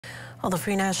Well, the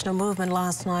Free National Movement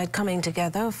last night coming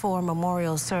together for a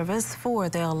memorial service for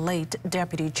their late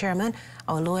Deputy Chairman.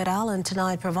 Our Lloyd Allen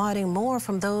tonight providing more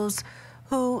from those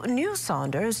who knew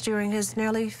Saunders during his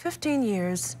nearly 15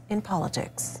 years in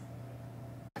politics.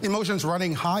 Emotions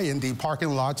running high in the parking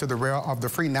lot to the rear of the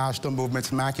Free National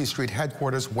Movement's Mackey Street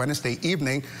headquarters Wednesday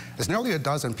evening, as nearly a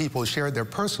dozen people shared their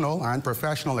personal and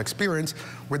professional experience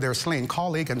with their slain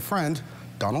colleague and friend,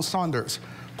 Donald Saunders.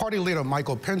 Party leader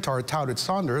Michael Pintar touted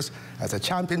Saunders as a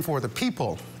champion for the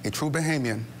people, a true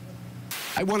Bahamian.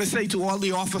 I want to say to all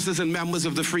the officers and members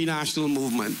of the Free National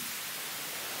Movement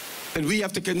that we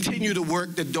have to continue the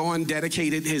work that Don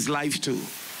dedicated his life to.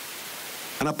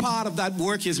 And a part of that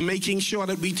work is making sure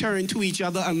that we turn to each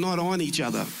other and not on each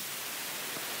other.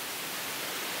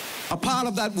 A part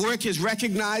of that work is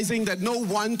recognizing that no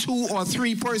one, two, or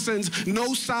three persons,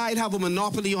 no side have a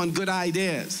monopoly on good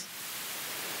ideas.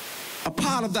 A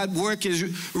part of that work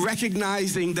is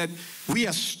recognizing that we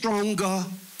are stronger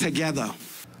together.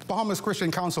 Bahamas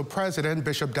Christian Council President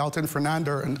Bishop Delton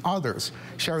Fernando and others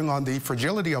sharing on the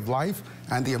fragility of life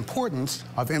and the importance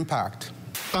of impact.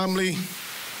 Family,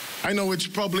 I know it's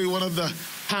probably one of the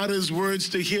hardest words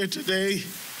to hear today,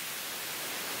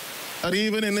 but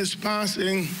even in his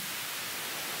passing,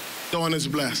 Don is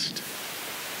blessed.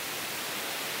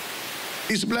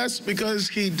 He's blessed because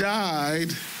he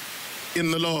died in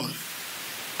the Lord.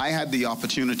 I had the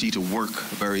opportunity to work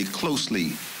very closely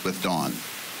with Don,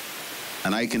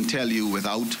 and I can tell you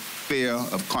without fear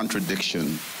of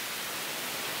contradiction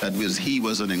that he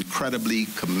was an incredibly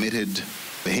committed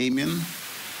Bahamian,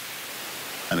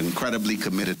 an incredibly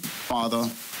committed father,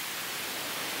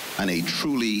 and a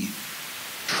truly,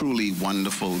 truly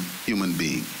wonderful human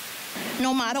being.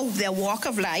 No matter their walk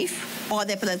of life or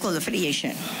their political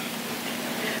affiliation,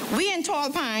 we in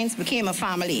Tall Pines became a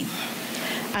family.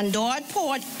 And God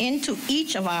poured into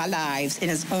each of our lives in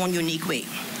his own unique way.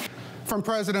 From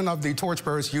President of the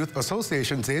Torchbearers Youth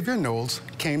Association, Xavier Knowles,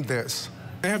 came this.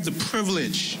 I have the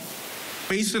privilege,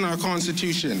 based on our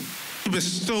Constitution, to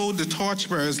bestow the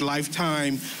Torchbearers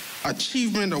Lifetime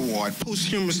Achievement Award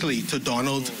posthumously to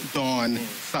Donald Don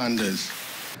Saunders.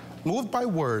 Moved by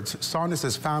words,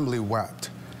 Saunders' family wept.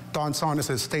 Don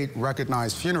Saunders'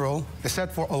 state-recognized funeral is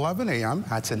set for 11 a.m.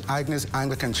 at St. Agnes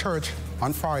Anglican Church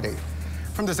on Friday.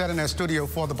 From the ZNS studio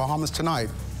for the Bahamas Tonight,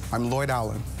 I'm Lloyd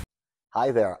Allen.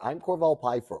 Hi there, I'm Corval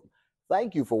Pyfrom.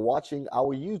 Thank you for watching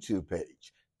our YouTube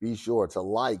page. Be sure to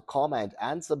like, comment,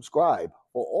 and subscribe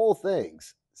for all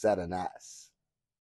things ZNS.